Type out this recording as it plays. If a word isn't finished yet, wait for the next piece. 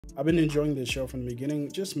I've been enjoying this show from the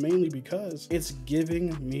beginning, just mainly because it's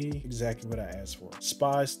giving me exactly what I asked for.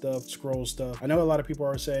 Spy stuff, scroll stuff. I know a lot of people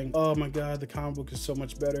are saying, oh my God, the comic book is so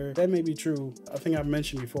much better. That may be true. I think I've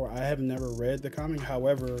mentioned before, I have never read the comic.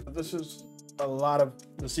 However, this is a lot of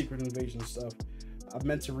the Secret Invasion stuff. I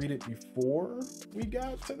meant to read it before we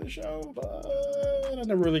got to the show, but I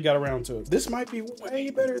never really got around to it. This might be way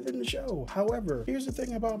better than the show. However, here's the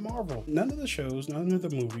thing about Marvel. None of the shows, none of the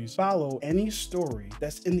movies follow any story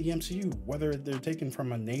that's in the MCU, whether they're taken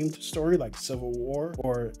from a named story like Civil War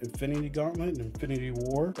or Infinity Gauntlet and Infinity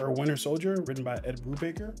War or Winter Soldier written by Ed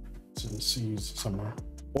Brubaker. It's in the C's somewhere.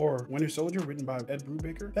 Or Winter Soldier, written by Ed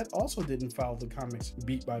Brubaker, that also didn't follow the comics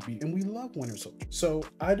beat by beat, and we love Winter Soldier. So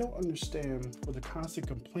I don't understand what the constant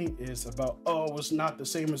complaint is about, oh, it's not the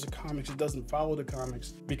same as the comics, it doesn't follow the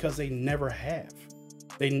comics, because they never have.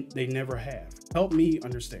 They never have. Help me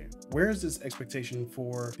understand. Where is this expectation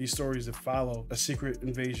for these stories to follow a Secret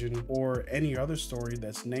Invasion or any other story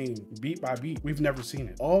that's named beat by beat? We've never seen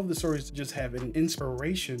it. All of the stories just have an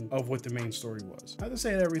inspiration of what the main story was. Not to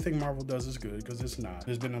say that everything Marvel does is good, because it's not.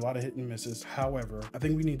 There's been a lot of hit and misses. However, I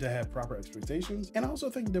think we need to have proper expectations, and I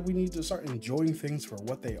also think that we need to start enjoying things for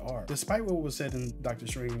what they are. Despite what was said in Doctor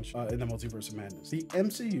Strange in the Multiverse of Madness, the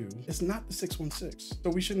MCU is not the 616.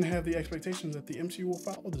 So we shouldn't have the expectation that the MCU will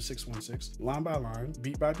follow the 616 line by line,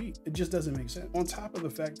 beat by beat. It just doesn't make sense. On top of the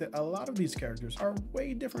fact that a lot of these characters are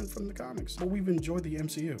way different from the comics, but we've enjoyed the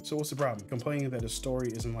MCU. So what's the problem? Complaining that a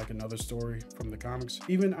story isn't like another story from the comics?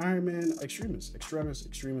 Even Iron Man Extremis,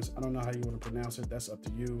 I don't know how you want to pronounce it. That's up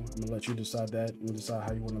to you. I'm gonna let you decide that and decide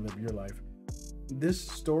how you want to live your life. This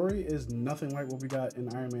story is nothing like what we got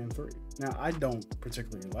in Iron Man 3. Now, I don't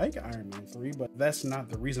particularly like Iron Man 3, but that's not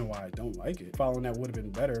the reason why I don't like it. Following that would have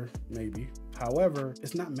been better, maybe. However,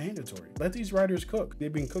 it's not mandatory. Let these writers cook.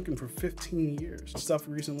 They've been cooking for 15 years. Stuff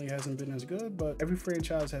recently hasn't been as good, but every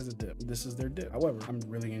franchise has a dip. This is their dip. However, I'm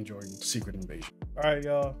really enjoying Secret Invasion. All right,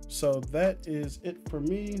 y'all. So that is it for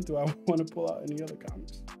me. Do I want to pull out any other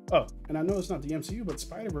comics? Oh, and I know it's not the MCU, but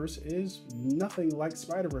Spider-Verse is nothing like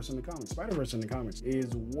Spider-Verse in the comics. Spider-Verse in the comics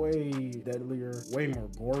is way deadlier, way more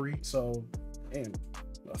gory. So, and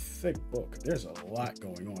a thick book. There's a lot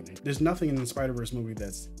going on here. There's nothing in the Spider-Verse movie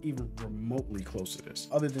that's even remotely close to this,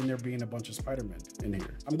 other than there being a bunch of Spider-Men in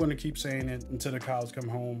here. I'm going to keep saying it until the cows come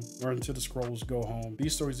home or until the scrolls go home.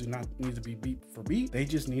 These stories do not need to be beat for beat. They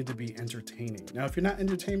just need to be entertaining. Now, if you're not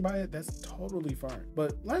entertained by it, that's totally fine.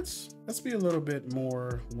 But let's be a little bit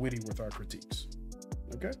more witty with our critiques.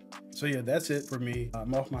 Okay? So yeah, that's it for me.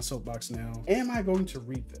 I'm off my soapbox now. Am I going to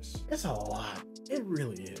read this? It's a lot. It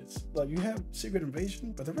really is. Like, you have Secret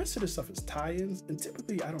Invasion, but the rest of this stuff is tie-ins. And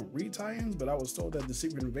typically I don't read tie-ins, but I was told that the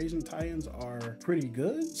Secret Invasion tie-ins are pretty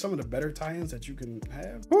good. Some of the better tie-ins that you can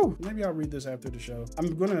have. Whew, maybe I'll read this after the show.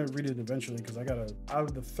 I'm gonna read it eventually, because I gotta, out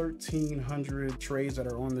of the 1,300 trades that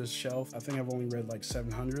are on this shelf, I think I've only read like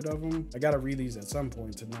 700 of them. I gotta read these at some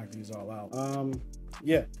point to knock these all out.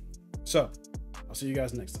 Yeah. So I'll see you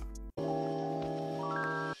guys next time.